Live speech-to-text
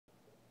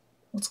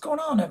What's going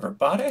on,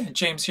 everybody?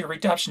 James here,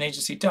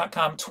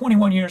 readoptionagency.com,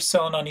 21 years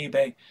selling on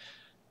eBay,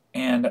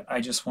 and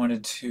I just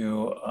wanted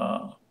to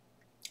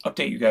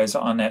update you guys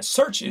on that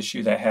search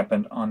issue that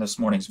happened on this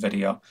morning's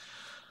video,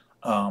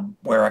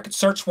 where I could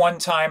search one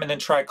time and then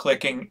try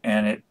clicking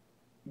and it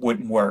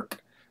wouldn't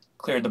work.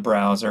 Cleared the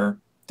browser,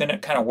 then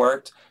it kind of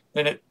worked,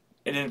 then it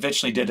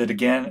eventually did it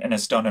again, and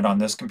it's done it on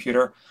this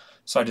computer.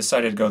 So I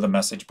decided to go to the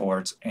message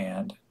boards,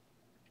 and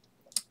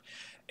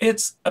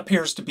it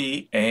appears to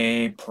be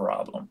a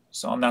problem.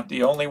 So I'm not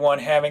the only one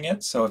having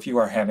it. So if you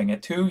are having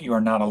it too, you are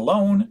not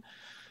alone.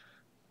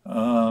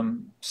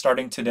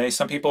 Starting today,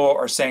 some people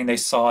are saying they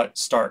saw it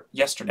start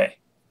yesterday.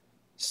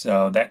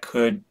 So that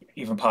could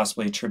even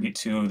possibly attribute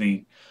to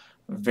the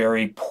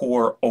very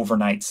poor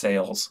overnight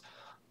sales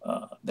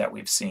that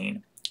we've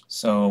seen.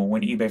 So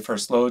when eBay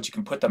first loads, you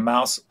can put the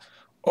mouse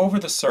over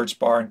the search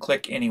bar and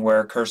click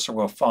anywhere. Cursor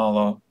will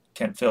follow,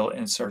 can fill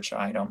in search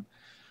item.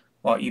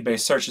 While eBay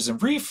searches and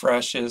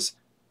refreshes,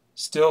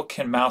 still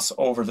can mouse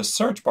over the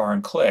search bar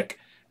and click.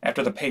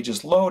 After the page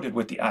is loaded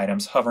with the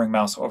items, hovering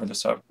mouse over the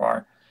search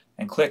bar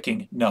and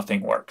clicking,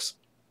 nothing works.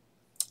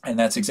 And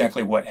that's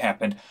exactly what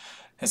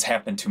has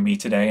happened to me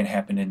today and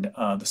happened in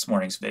this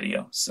morning's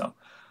video. So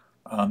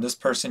this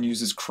person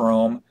uses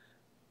Chrome,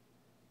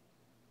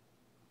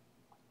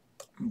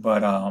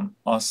 but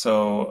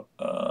also,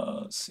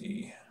 let's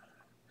see,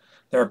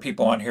 there are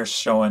people on here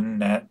showing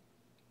that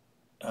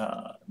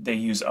they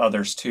use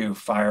others too,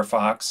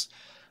 Firefox.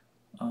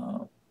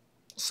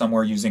 Some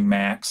were using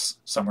Macs,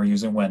 some were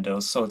using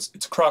Windows. So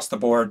it's across the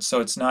board. So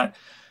it's not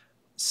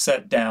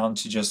set down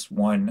to just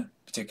one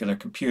particular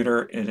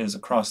computer. It is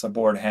across the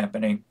board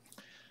happening.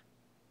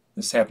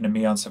 This happened to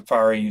me on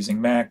Safari using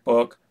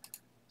MacBook.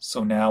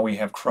 So now we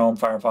have Chrome,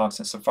 Firefox,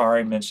 and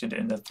Safari mentioned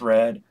in the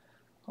thread.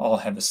 All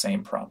have the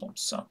same problem.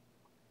 So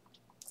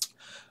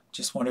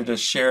just wanted to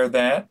share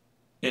that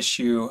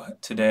issue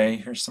today.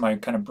 Here's somebody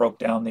kind of broke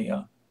down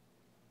the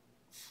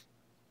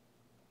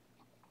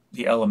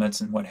elements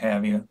and what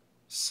have you.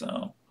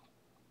 So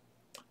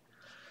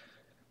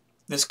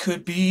this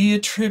could be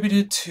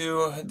attributed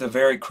to the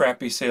very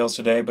crappy sales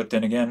today, but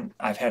then again,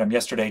 I've had them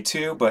yesterday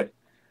too, but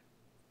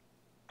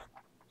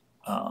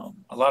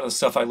a lot of the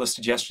stuff I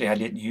listed yesterday I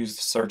didn't use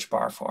the search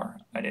bar for.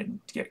 I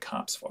didn't get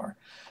comps for.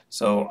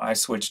 So I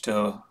switched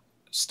to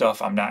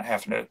stuff I'm not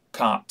having to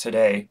comp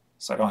today,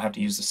 so I don't have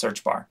to use the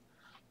search bar.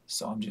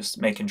 So I'm just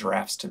making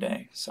drafts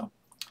today. So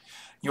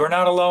you are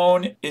not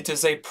alone. It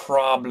is a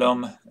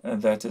problem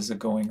that is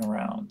going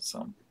around.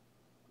 So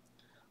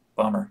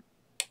bummer.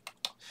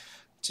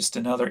 Just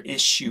another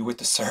issue with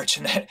the search,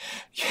 and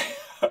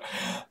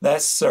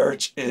that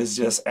search is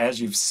just, as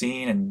you've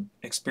seen and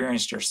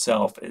experienced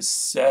yourself, is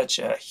such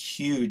a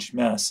huge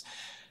mess.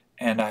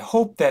 And I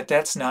hope that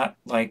that's not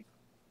like,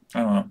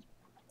 I don't know,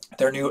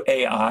 their new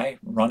AI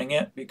running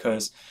it,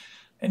 because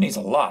it needs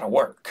a lot of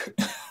work.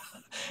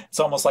 It's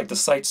almost like the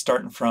site's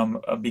starting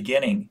from a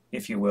beginning,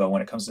 if you will,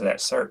 when it comes to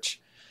that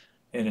search.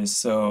 It is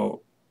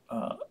so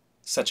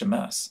such a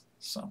mess.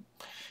 So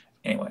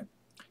anyway,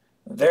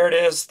 there it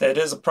is. That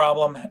is a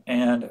problem,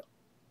 and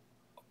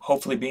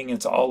hopefully, being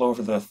it's all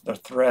over the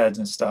threads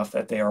and stuff,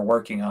 that they are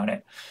working on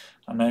it.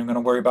 I'm not even going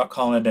to worry about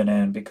calling it an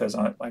end, because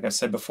like I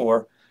said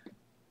before,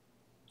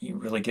 you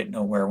really get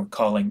nowhere with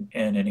calling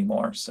in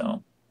anymore. So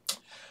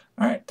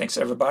all right, thanks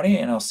everybody,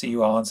 and I'll see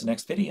you all in the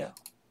next video.